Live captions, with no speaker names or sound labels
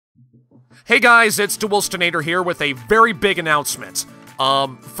Hey guys, it's DeWilstonator here with a very big announcement.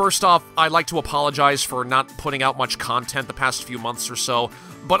 First off, I'd like to apologize for not putting out much content the past few months or so,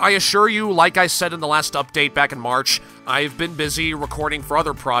 but I assure you, like I said in the last update back in March, I've been busy recording for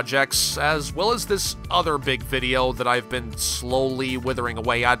other projects, as well as this other big video that I've been slowly withering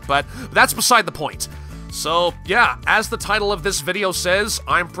away at, but that's beside the point. So, yeah, as the title of this video says,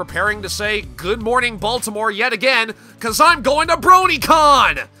 I'm preparing to say good morning Baltimore yet again, cause I'm going to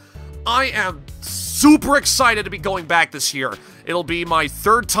BronyCone! I am super excited to be going back this year. It'll be my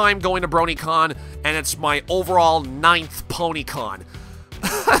third time going to BronyCone, and it's my overall 9th PonyCon.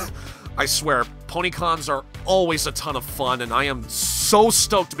 I swear, PonyCons are always a ton of fun, and I am so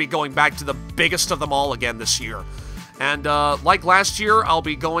stoked to be going back to the biggest of them all again this year. And like last year, I'll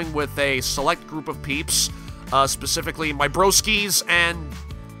be going with a select group of peeps, specifically my broskies and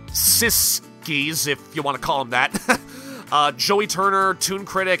siskies, if you want to call them that. Joey Turner, Toon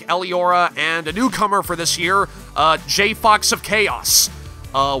Critic, Eliora, and a newcomer for this year, J Fox of Chaos.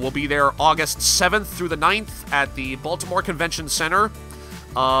 We'll be there August 7th through the 9th at the Baltimore Convention Center.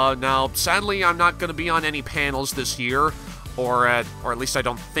 Now, sadly, I'm not going to be on any panels this year, or at least I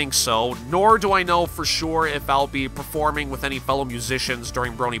don't think so, nor do I know for sure if I'll be performing with any fellow musicians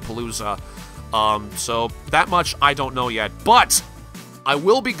during Bronypalooza. So that much I don't know yet, but I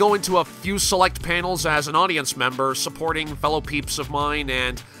will be going to a few select panels as an audience member, supporting fellow peeps of mine,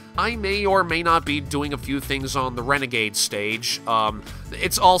 and I may or may not be doing a few things on the Renegade stage.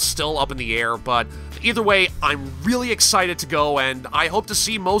 It's all still up in the air, but either way, I'm really excited to go, and I hope to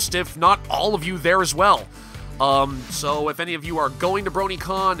see most, if not all of you there as well. So if any of you are going to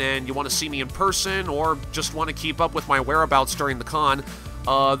BronyCone and you want to see me in person, or just want to keep up with my whereabouts during the con,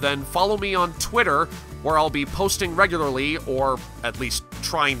 then follow me on Twitter, where I'll be posting regularly, or at least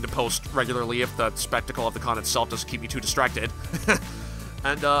trying to post regularly if the spectacle of the con itself doesn't keep me too distracted.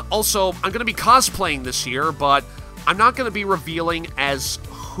 And also, I'm going to be cosplaying this year, but I'm not going to be revealing as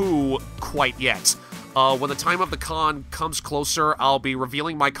who quite yet. When the time of the con comes closer, I'll be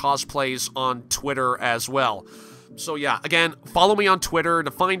revealing my cosplays on Twitter as well. So yeah, again, follow me on Twitter to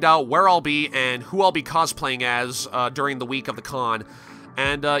find out where I'll be and who I'll be cosplaying as during the week of the con.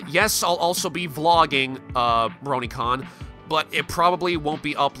 And yes, I'll also be vlogging BronyCone, but it probably won't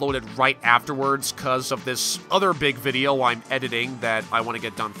be uploaded right afterwards because of this other big video I'm editing that I want to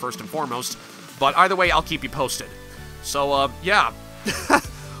get done first and foremost. But either way, I'll keep you posted. So, yeah.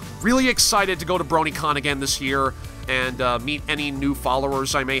 Really excited to go to BronyCone again this year and meet any new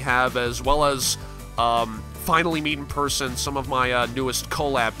followers I may have, as well as finally meet in person some of my newest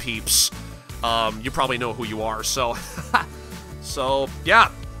collab peeps. You probably know who you are, so... So, yeah,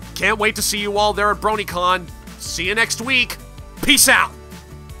 can't wait to see you all there at BronyCone. See you next week. Peace out.